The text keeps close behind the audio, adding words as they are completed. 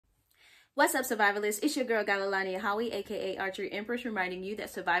What's up, survivalists? It's your girl Galalani Howie, aka Archery Empress, reminding you that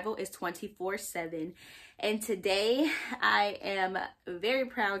survival is 24/7. And today I am very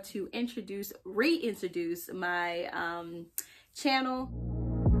proud to reintroduce my channel.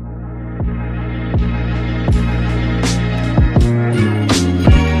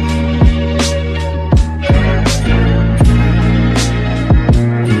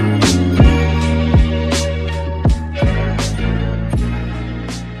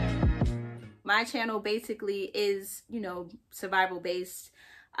 My channel basically is, survival based,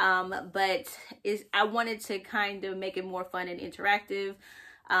 but I wanted to kind of make it more fun and interactive.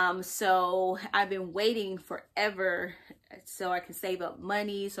 So I've been waiting forever so I can save up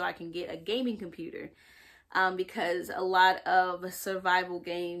money so I can get a gaming computer, because a lot of survival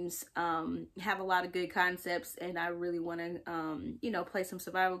games have a lot of good concepts, and I really want to, play some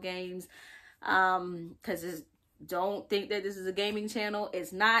survival games, because don't think that this is a gaming channel.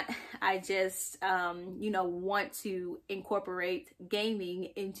 It's not. I just, want to incorporate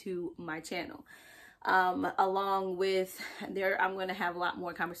gaming into my channel. Along with I'm going to have a lot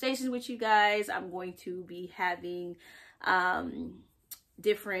more conversations with you guys. I'm going to be having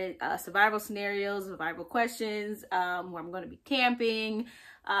different survival scenarios, survival questions, where I'm going to be camping,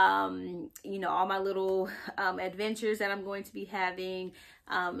 all my little adventures that I'm going to be having.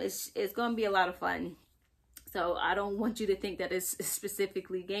 It's going to be a lot of fun. So I don't want you to think that it's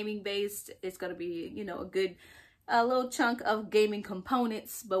specifically gaming based. It's going to be, a little chunk of gaming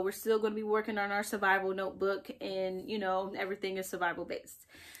components, but we're still going to be working on our survival notebook, and, everything is survival based.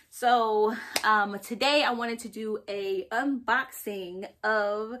 So today I wanted to do a unboxing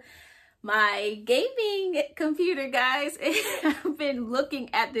of my gaming computer, guys. I've been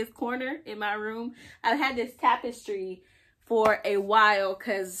looking at this corner in my room. I've had this tapestry for a while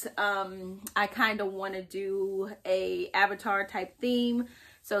because I kind of want to do a avatar type theme.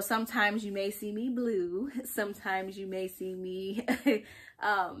 So sometimes you may see me blue, sometimes you may see me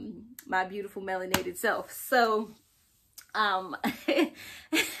my beautiful melanated self. So so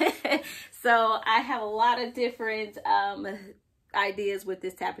I have a lot of different ideas with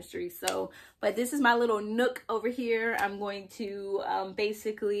this tapestry. But this is my little nook over here. I'm going to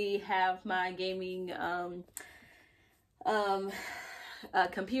basically have my gaming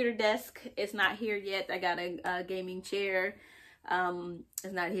computer desk. It's not here yet. I got a gaming chair.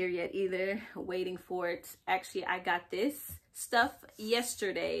 It's not here yet either. Waiting for it. Actually, I got this stuff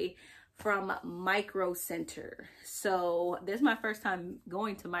yesterday from Micro Center. So this is my first time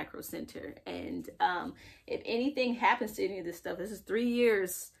going to Micro Center, and if anything happens to any of this stuff, this is 3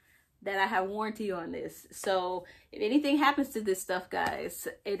 years that I have warranty on this. So if anything happens to this stuff, guys,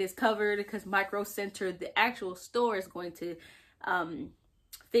 it is covered, because Micro Center, the actual store, is going to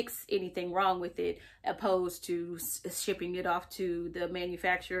fix anything wrong with it, opposed to shipping it off to the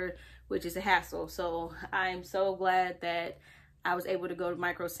manufacturer, which is a hassle. So I'm so glad that I was able to go to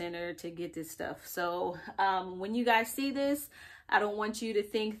Micro Center to get this stuff. So when you guys see this, I don't want you to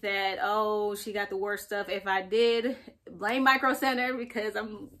think that, oh, she got the worst stuff. If I did, blame Micro Center, because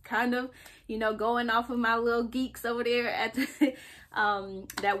I'm kind of, going off of my little geeks over there at the,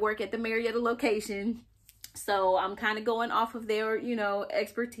 that work at the Marietta location. So I'm kind of going off of their,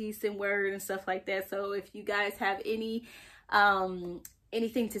 expertise and word and stuff like that. So if you guys have any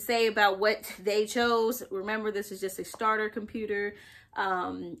anything to say about what they chose, remember, this is just a starter computer.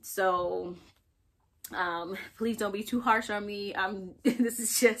 Please don't be too harsh on me. This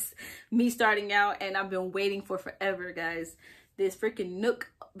is just me starting out, and I've been waiting for forever, guys. This freaking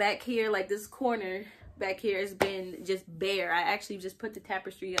nook back here, like this corner back here, has been just bare. I actually just put the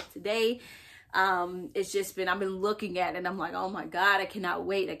tapestry up today. It's just been, I've been looking at it, and I'm like, oh my God, I cannot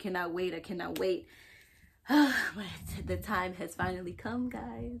wait. I cannot wait. I cannot wait. But the time has finally come,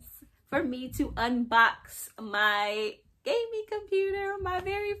 guys, for me to unbox my gaming computer, my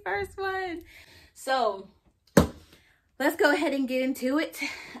very first one. So let's go ahead and get into it.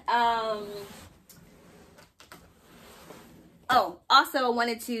 Oh, also I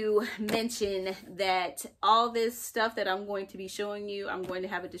wanted to mention that all this stuff that I'm going to be showing you, I'm going to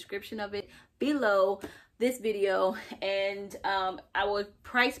have a description of it below this video, and I will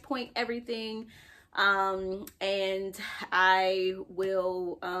price point everything, and I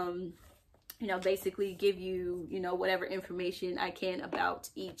will basically give you whatever information I can about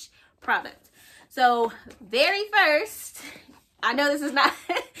each product. So very first, I know this is not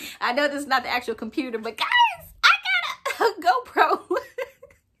the actual computer, but guys, I got a GoPro. You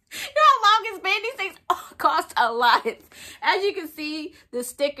know how long it's been? These things cost a lot. As you can see, the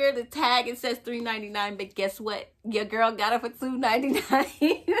sticker, the tag, it says $3.99, but guess what? Your girl got it for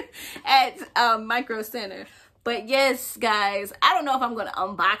 $2.99 at Micro Center. But yes, guys, I don't know if I'm going to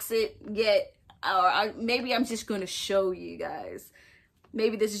unbox it yet, or maybe I'm just going to show you guys.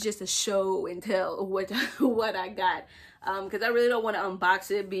 Maybe this is just a show and tell what I got. Because I really don't want to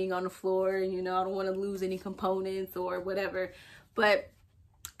unbox it being on the floor, and you know, I don't want to lose any components or whatever. But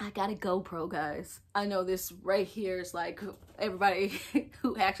I got a GoPro, guys. I know this right here is like everybody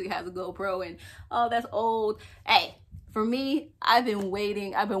who actually has a GoPro and, oh, that's old. Hey, for me, I've been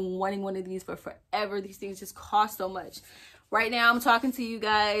waiting. I've been wanting one of these for forever. These things just cost so much. Right now, I'm talking to you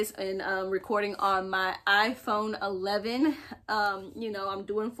guys and recording on my iPhone 11. You know, I'm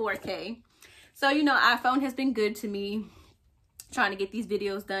doing 4K. So, you know, iPhone has been good to me, trying to get these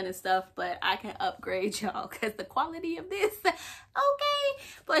videos done and stuff, but I can upgrade y'all because the quality of this, okay.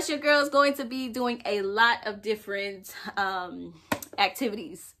 Plus your girl's going to be doing a lot of different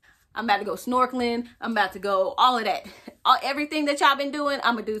activities. I'm about to go snorkeling. I'm about to go all of that. Everything that y'all been doing,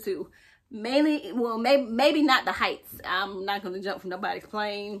 I'm gonna do too. Mainly, well, maybe not the heights. I'm not gonna jump from nobody's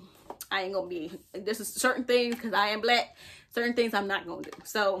plane. I ain't gonna be, this is certain things because I am black, certain things I'm not gonna do.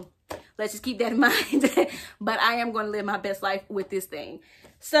 So let's just keep that in mind. But I am going to live my best life with this thing.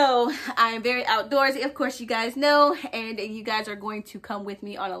 So I am very outdoorsy, of course, you guys know, and you guys are going to come with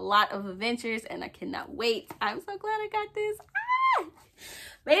me on a lot of adventures, and I cannot wait. I'm so glad I got this. Ah!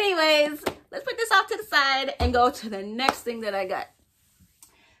 But anyways, let's put this off to the side and go to the next thing that I got.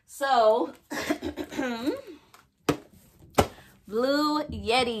 So Blue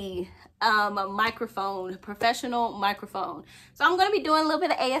Yeti. A microphone, professional microphone. So I'm gonna be doing a little bit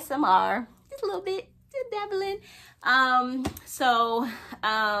of ASMR, just a little bit, just dabbling.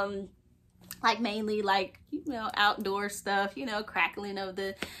 Like mainly like, you know, outdoor stuff, you know, crackling of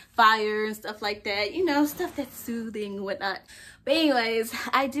the fire and stuff like that, you know, stuff that's soothing and whatnot. But anyways,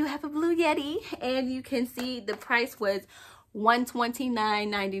 I do have a Blue Yeti, and you can see the price was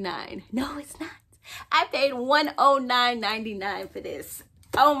 $129.99. No, it's not. I paid $109.99 for this.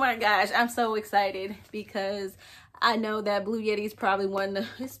 Oh my gosh, I'm so excited because I know that Blue Yeti is probably one of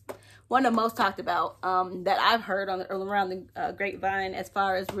the most talked about that I've heard around the grapevine as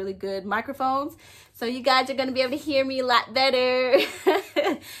far as really good microphones. So you guys are going to be able to hear me a lot better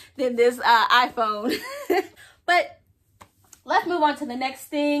than this iPhone. But let's move on to the next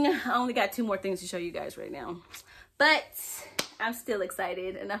thing. I only got 2 more things to show you guys right now. But I'm still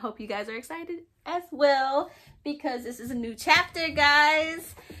excited, and I hope you guys are excited as well, because this is a new chapter,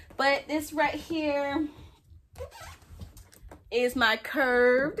 guys. But this right here is my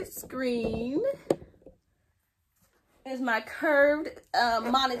curved screen. Is my curved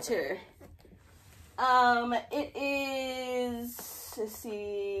monitor. It is, let's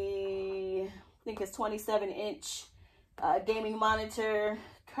see, I think it's 27-inch gaming monitor,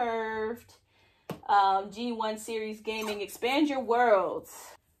 curved. G1 series gaming, expand your world.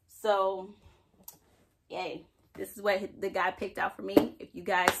 So yay, this is what the guy picked out for me. If you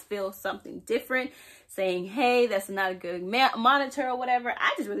guys feel something different, saying, hey, that's not a good monitor or whatever,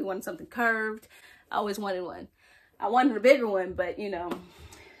 I just really wanted something curved. I always wanted one. I wanted a bigger one, but you know,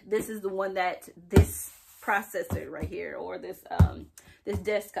 this is the one that this processor right here, or this this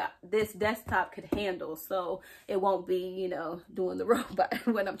desktop could handle, so it won't be, you know, doing the robot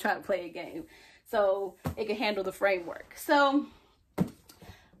when I'm trying to play a game. So it can handle the framework. So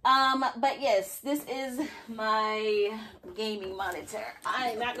but yes, this is my gaming monitor.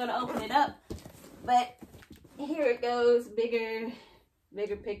 I'm not gonna open it up, but here it goes. Bigger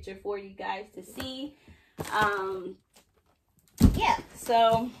picture for you guys to see. Yeah,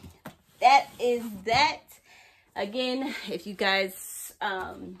 so that is that. Again, if you guys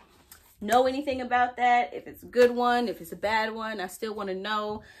know anything about that, if it's a good one, if it's a bad one, I still want to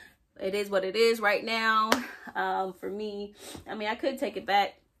know. It is what it is right now. For me, I mean, I could take it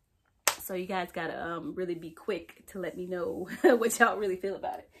back. So you guys gotta really be quick to let me know what y'all really feel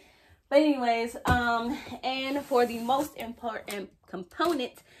about it. But anyways, and for the most important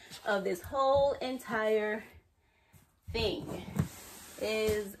component of this whole entire thing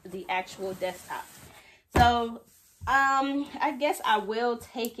is the actual desktop. So I guess I will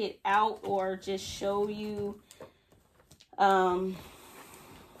take it out or just show you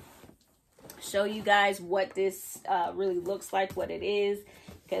guys what this really looks like, what it is,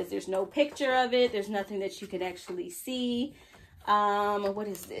 because there's no picture of it. There's nothing that you can actually see. What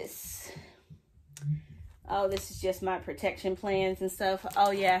is this? Oh, this is just my protection plans and stuff.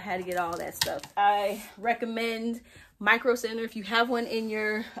 Oh yeah, I had to get all that stuff. I recommend Micro Center. If you have one in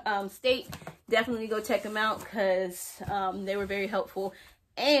your state, definitely go check them out, because they were very helpful.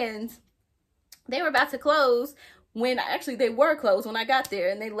 And they were about to close when actually they were closed when I got there,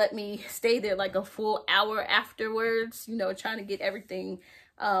 and they let me stay there like a full hour afterwards, you know, trying to get everything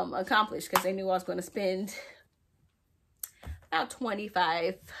accomplished, because they knew I was going to spend about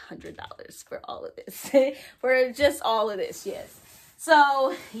 $2,500 for all of this. For just all of this, yes.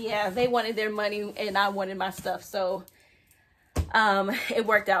 So yeah, they wanted their money and I wanted my stuff, so it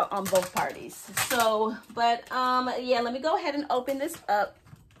worked out on both parties. So but yeah, let me go ahead and open this up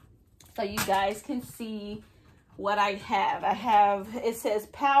so you guys can see what I have. It says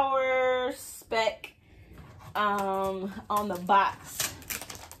PowerSpec on the box.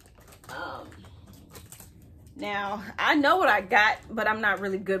 Now I know what I got, but I'm not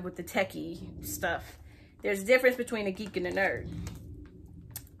really good with the techie stuff. There's a difference between a geek and a nerd.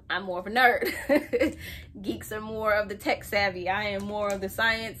 I'm more of a nerd. Geeks are more of the tech savvy. I am more of the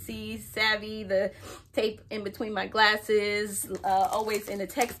sciencey savvy, the tape in between my glasses, always in a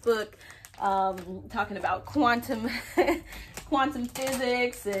textbook, talking about quantum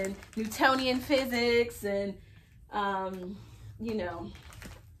physics and Newtonian physics and, you know,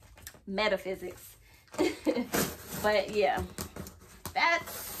 metaphysics. But yeah,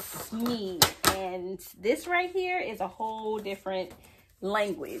 that's me. And this right here is a whole different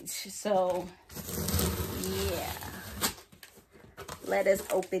language. So yeah, let us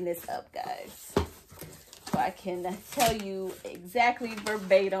open this up, guys, so I can tell you exactly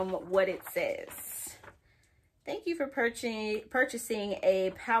verbatim what it says. Thank you for purchasing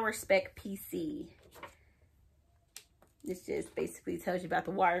a PowerSpec PC. This just basically tells you about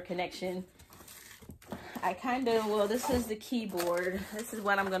the wire connection. Well, this is the keyboard. This is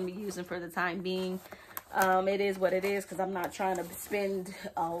what I'm going to be using for the time being. It is what it is, because I'm not trying to spend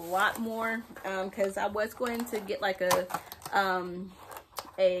a lot more, because I was going to get like a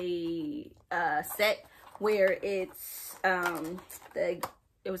set where it's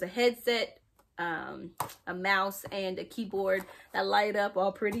it was a headset, a mouse, and a keyboard that light up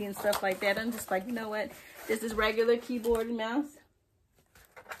all pretty and stuff like that. I'm just like, you know what, this is regular keyboard and mouse.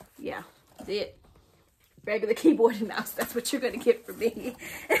 Yeah, that's it. Regular keyboard and mouse. That's what you're gonna get from me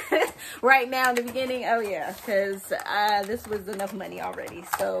right now in the beginning. Oh yeah, because this was enough money already.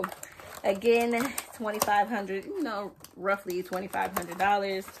 So again, $2,500, you know, roughly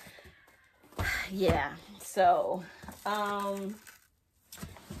 $2,500. Yeah. So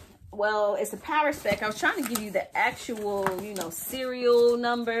well, it's a PowerSpec. I was trying to give you the actual, you know, serial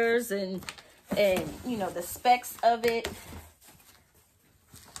numbers and you know, the specs of it.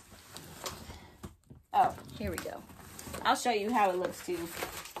 Oh, here we go. I'll show you how it looks too.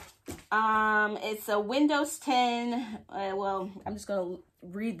 It's a Windows 10. Well, I'm just going to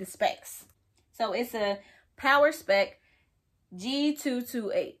read the specs. So it's a PowerSpec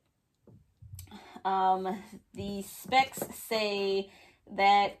G228. The specs say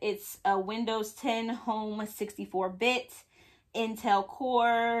that it's a Windows 10 Home 64-bit, Intel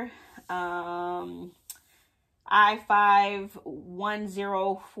Core,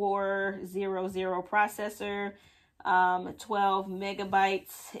 i5-10400 processor, 12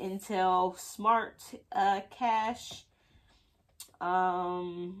 megabytes Intel Smart cache.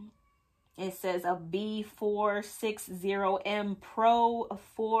 It says a B460M Pro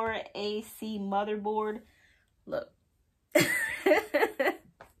 4AC motherboard. Look.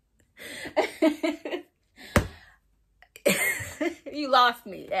 You lost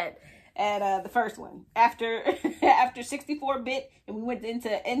me at the first one. After 64-bit and we went into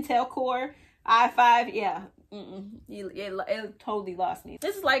Intel Core i5, yeah, it totally lost me.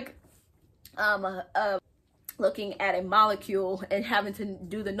 This is like looking at a molecule and having to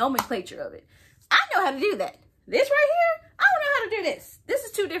do the nomenclature of it. I know how to do that. This right here, I don't know how to do this. This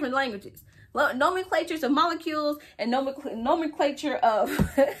is two different languages. Nomenclatures of molecules and nomenclature of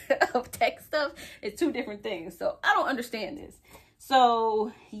of tech stuff is two different things. So I don't understand this.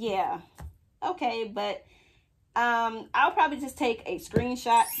 So yeah, okay, but I'll probably just take a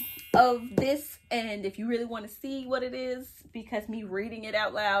screenshot of this, and if you really want to see what it is, because me reading it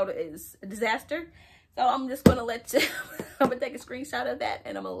out loud is a disaster, so I'm just gonna let you I'm gonna take a screenshot of that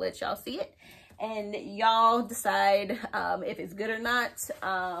and I'm gonna let y'all see it, and y'all decide if it's good or not.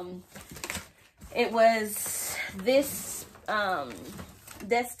 It was this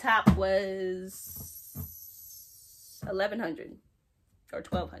desktop was $1,100 or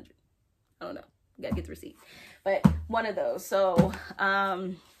 $1,200. I don't know. You gotta get the receipt. But one of those. So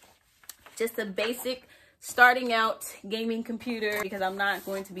just a basic starting out gaming computer, because I'm not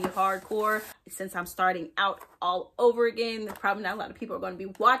going to be hardcore since I'm starting out all over again. Probably not a lot of people are going to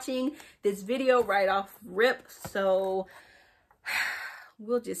be watching this video right off rip. So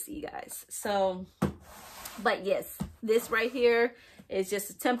we'll just see, guys. So, but yes, this right here It's just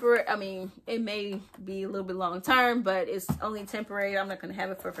a temporary, I mean, it may be a little bit long term, but it's only temporary. I'm not going to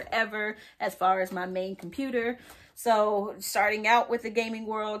have it for forever as far as my main computer. So starting out with the gaming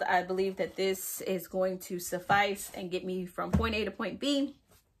world, I believe that this is going to suffice and get me from point A to point B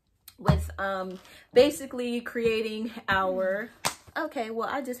with basically creating our, okay, well,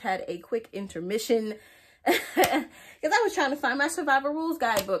 I just had a quick intermission because I was trying to find my survival rules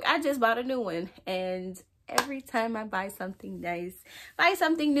guidebook. I just bought a new one, and every time I buy something nice, buy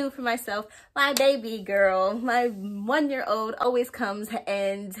something new for myself, my baby girl, my 1-year-old always comes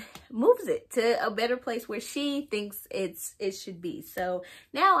and moves it to a better place where she thinks it should be. So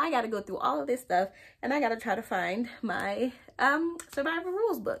now I got to go through all of this stuff, and I got to try to find my survival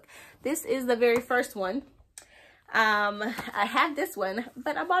rules book. This is the very first one. I have this one,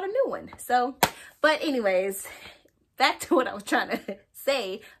 but I bought a new one. So, but anyways, back to what I was trying to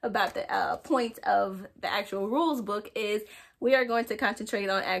say about the point of the actual rules book is we are going to concentrate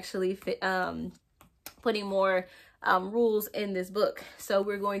on actually putting more rules in this book. So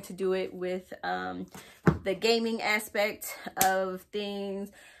we're going to do it with the gaming aspect of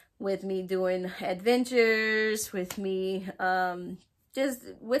things, with me doing adventures, with me just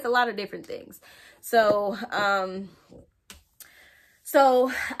with a lot of different things. So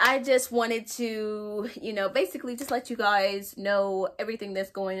so I just wanted to, you know, basically just let you guys know everything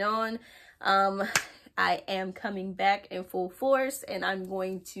that's going on. I am coming back in full force, and I'm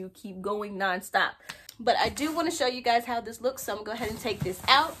going to keep going nonstop. But I do want to show you guys how this looks, so I'm going to go ahead and take this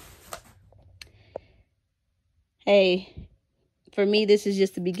out. Hey, for me, this is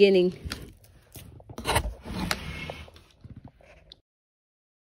just the beginning.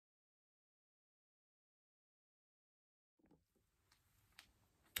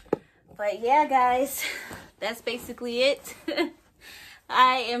 But yeah, guys, that's basically it.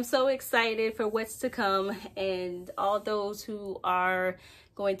 I am so excited for what's to come, and all those who are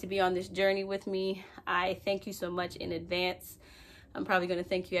going to be on this journey with me, I thank you so much in advance. I'm probably going to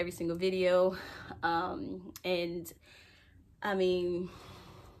thank you every single video. And I mean,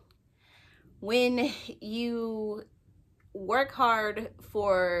 when you work hard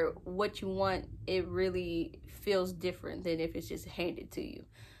for what you want, it really feels different than if it's just handed to you.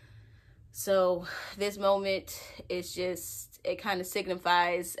 So this moment is just, it kind of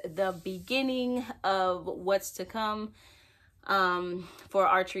signifies the beginning of what's to come for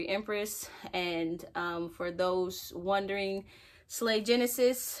Archery Empress. And for those wondering, Slay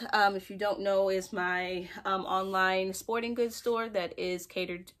Genesis, if you don't know, is my online sporting goods store that is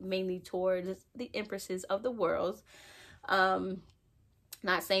catered mainly towards the empresses of the world.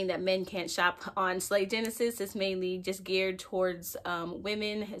 Not saying that men can't shop on Slay Genesis. It's mainly just geared towards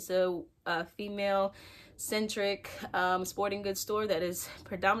women. It's a female-centric sporting goods store that is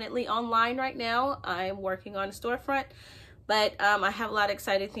predominantly online right now. I'm working on a storefront, but I have a lot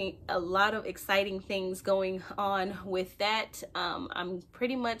of exciting things going on with that. I'm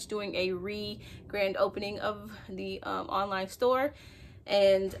pretty much doing a grand opening of the online store,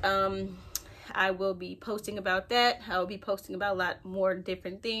 and I will be posting about that. I will be posting about a lot more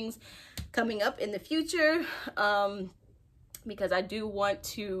different things coming up in the future, because I do want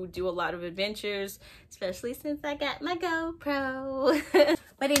to do a lot of adventures, especially since I got my GoPro.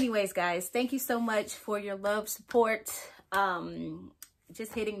 But anyways, guys, thank you so much for your love, support,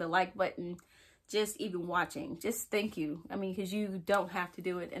 just hitting the like button, just even watching. Just thank you. I mean, because you don't have to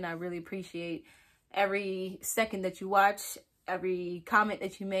do it, and I really appreciate every second that you watch, every comment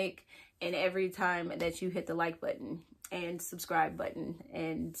that you make, and every time that you hit the like button and subscribe button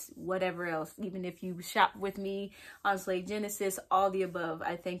and whatever else. Even if you shop with me on Slay Genesis, all the above,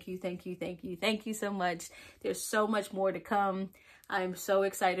 I thank you, thank you, thank you, thank you so much. There's so much more to come. I'm so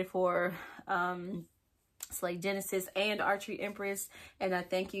excited for Slay Genesis and Archery Empress, and I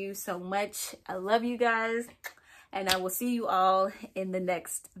thank you so much. I love you guys, and I will see you all in the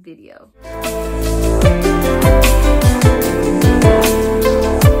next video.